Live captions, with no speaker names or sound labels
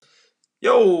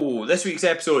Yo, this week's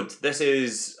episode, this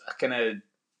is a kind of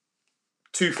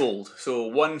twofold. So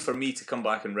one for me to come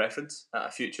back and reference at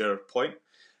a future point,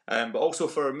 but also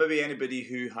for maybe anybody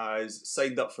who has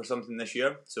signed up for something this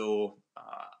year, so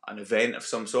an event of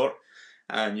some sort,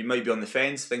 and you might be on the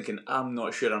fence thinking, I'm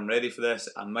not sure I'm ready for this,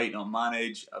 I might not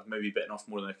manage, I've maybe bitten off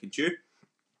more than I can chew.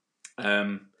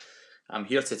 I'm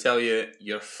here to tell you,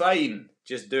 you're fine,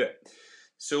 just do it.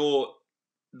 So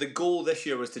the goal this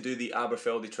year was to do the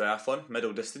Aberfeldy Triathlon,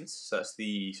 middle distance, so that's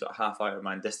the sort of half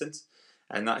Ironman distance,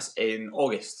 and that's in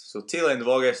August. So tail end of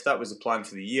August, that was the plan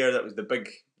for the year, that was the big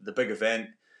event,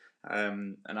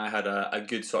 and I had a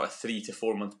good sort of 3 to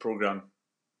 4 month programme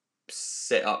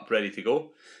set up, ready to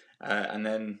go. And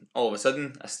then all of a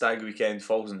sudden, a stag weekend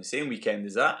falls on the same weekend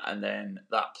as that, and then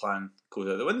that plan goes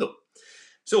out the window.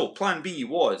 So plan B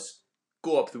was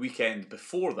go up the weekend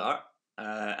before that,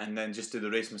 and then just do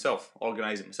the race myself,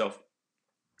 organise it myself,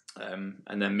 and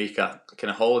then make a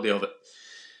kind of holiday of it.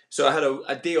 So I had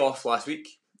a day off last week.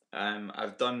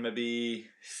 I've done maybe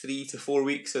 3 to 4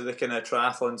 weeks of the kind of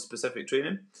triathlon specific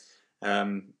training.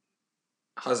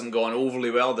 Hasn't gone overly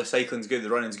well. The cycling's good,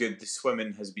 the running's good, the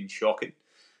swimming has been shocking.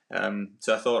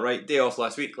 So I thought, right, day off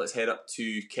last week, let's head up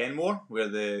to Kenmore, where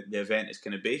the event is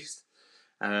kind of based.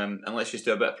 And let's just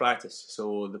do a bit of practice.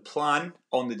 So the plan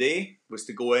on the day was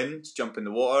to go in, jump in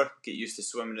the water, get used to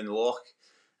swimming in the loch.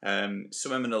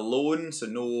 Swimming alone, so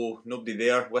nobody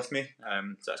there with me.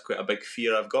 So that's quite a big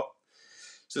fear I've got.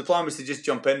 So the plan was to just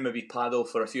jump in, maybe paddle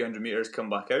for a few hundred metres,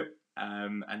 come back out,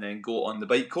 and then go on the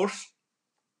bike course.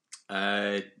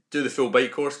 Do the full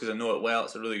bike course because I know it well.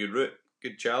 It's a really good route,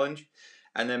 good challenge.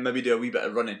 And then maybe do a wee bit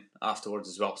of running afterwards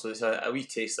as well. So it's a wee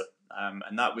taster.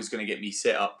 And that was going to get me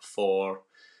set up for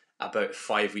about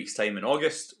 5 weeks' time in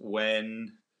August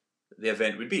when the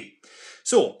event would be.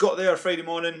 So got there Friday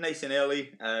morning, nice and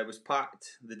early. Was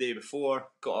packed the day before.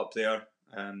 Got up there,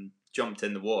 jumped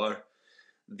in the water.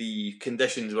 The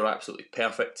conditions were absolutely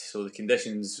perfect. So the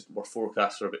conditions were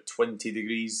forecast for about 20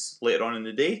 degrees later on in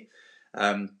the day.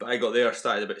 But I got there,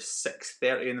 started about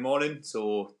 6:30 in the morning.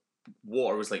 So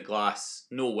water was like glass,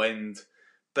 no wind,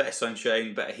 bit of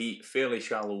sunshine, bit of heat, fairly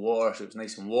shallow water, so it was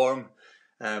nice and warm.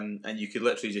 And you could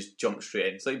literally just jump straight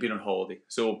in. It's like being on holiday.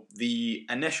 So the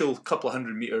initial couple of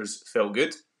 100 metres felt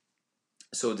good.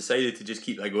 So decided to just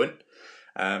keep that going.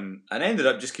 And ended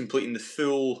up just completing the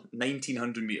full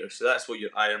 1900 metres. So that's what your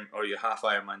Iron or your half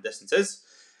Ironman distance is.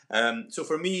 So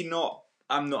for me,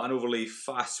 I'm not an overly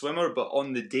fast swimmer, but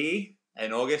on the day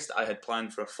in August, I had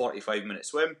planned for a 45-minute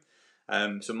swim.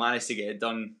 So managed to get it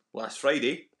done last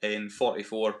Friday in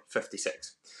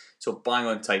 44:56. So bang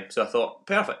on time. So I thought,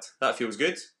 perfect, that feels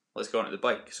good. Let's go on to the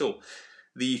bike. So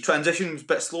the transition was a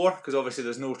bit slower because obviously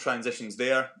there's no transitions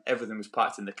there. Everything was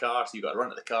packed in the car, so you've got to run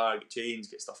to the car, get changed,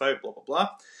 get stuff out, blah, blah, blah.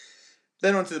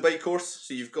 Then onto the bike course.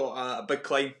 So you've got a big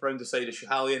climb round the side of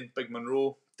Schiehallion, Big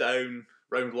Munro, down,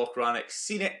 round Loch Rannoch.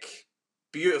 Scenic,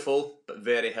 beautiful, but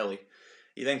very hilly.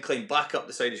 You then climb back up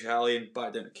the side of Schiehallion,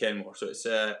 back down to Kenmore. So it's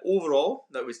overall,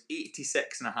 that was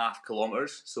 86.5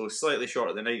 kilometres, so slightly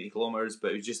shorter than 90 kilometres,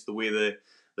 but it was just the way the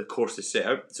course is set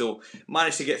out. So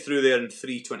managed to get through there in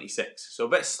 3:26. So a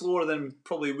bit slower than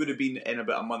probably would have been in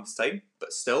about a month's time,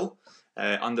 but still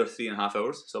under 3.5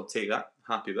 hours. So I'll take that,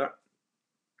 happy with that.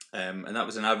 And that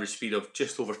was an average speed of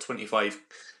just over 25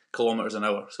 kilometres an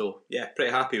hour. So yeah,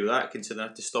 pretty happy with that, considering I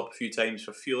had to stop a few times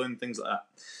for fueling, things like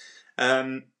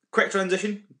that. Quick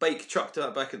transition, bike chucked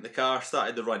that back in the car,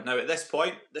 started the run. Now at this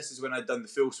point, this is when I'd done the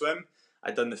full swim,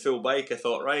 I'd done the full bike. I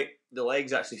thought, right, the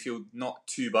legs actually feel not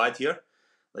too bad here.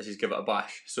 Let's just give it a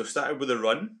bash. So started with a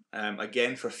run.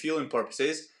 Again, for fueling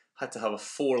purposes, had to have a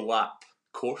 4-lap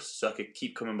course so I could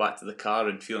keep coming back to the car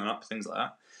and fueling up, things like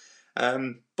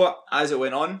that. But as it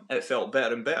went on, it felt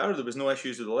better and better. There was no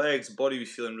issues with the legs. The body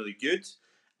was feeling really good.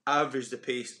 Averaged a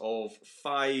pace of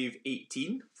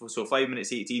 5:18, so 5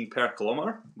 minutes 18 per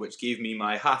kilometre, which gave me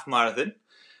my half marathon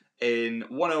in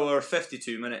 1 hour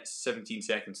 52 minutes 17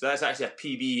 seconds. So that's actually a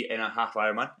PB in a half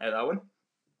Ironman at that one.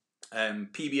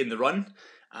 PB in the run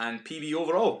and PB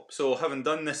overall. So having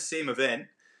done this same event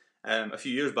a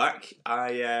few years back,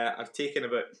 I've taken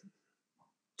about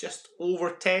just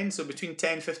over 10, so between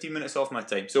 10 and 15 minutes off my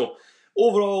time. So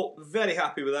overall, very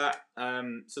happy with that.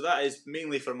 So that is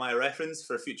mainly for my reference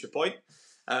for a future point.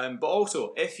 But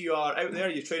also, if you are out there,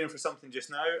 you're training for something just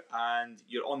now, and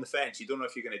you're on the fence, you don't know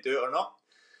if you're going to do it or not,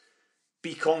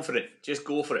 be confident. Just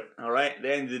go for it, all right? At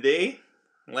the end of the day,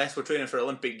 unless we're training for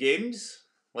Olympic Games,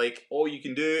 like, all you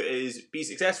can do is be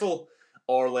successful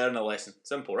or learn a lesson.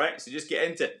 Simple, right? So just get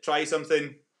into it. Try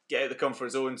something, get out of the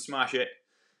comfort zone, smash it,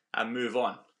 and move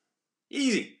on.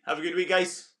 Easy. Have a good week,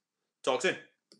 guys. Talk soon.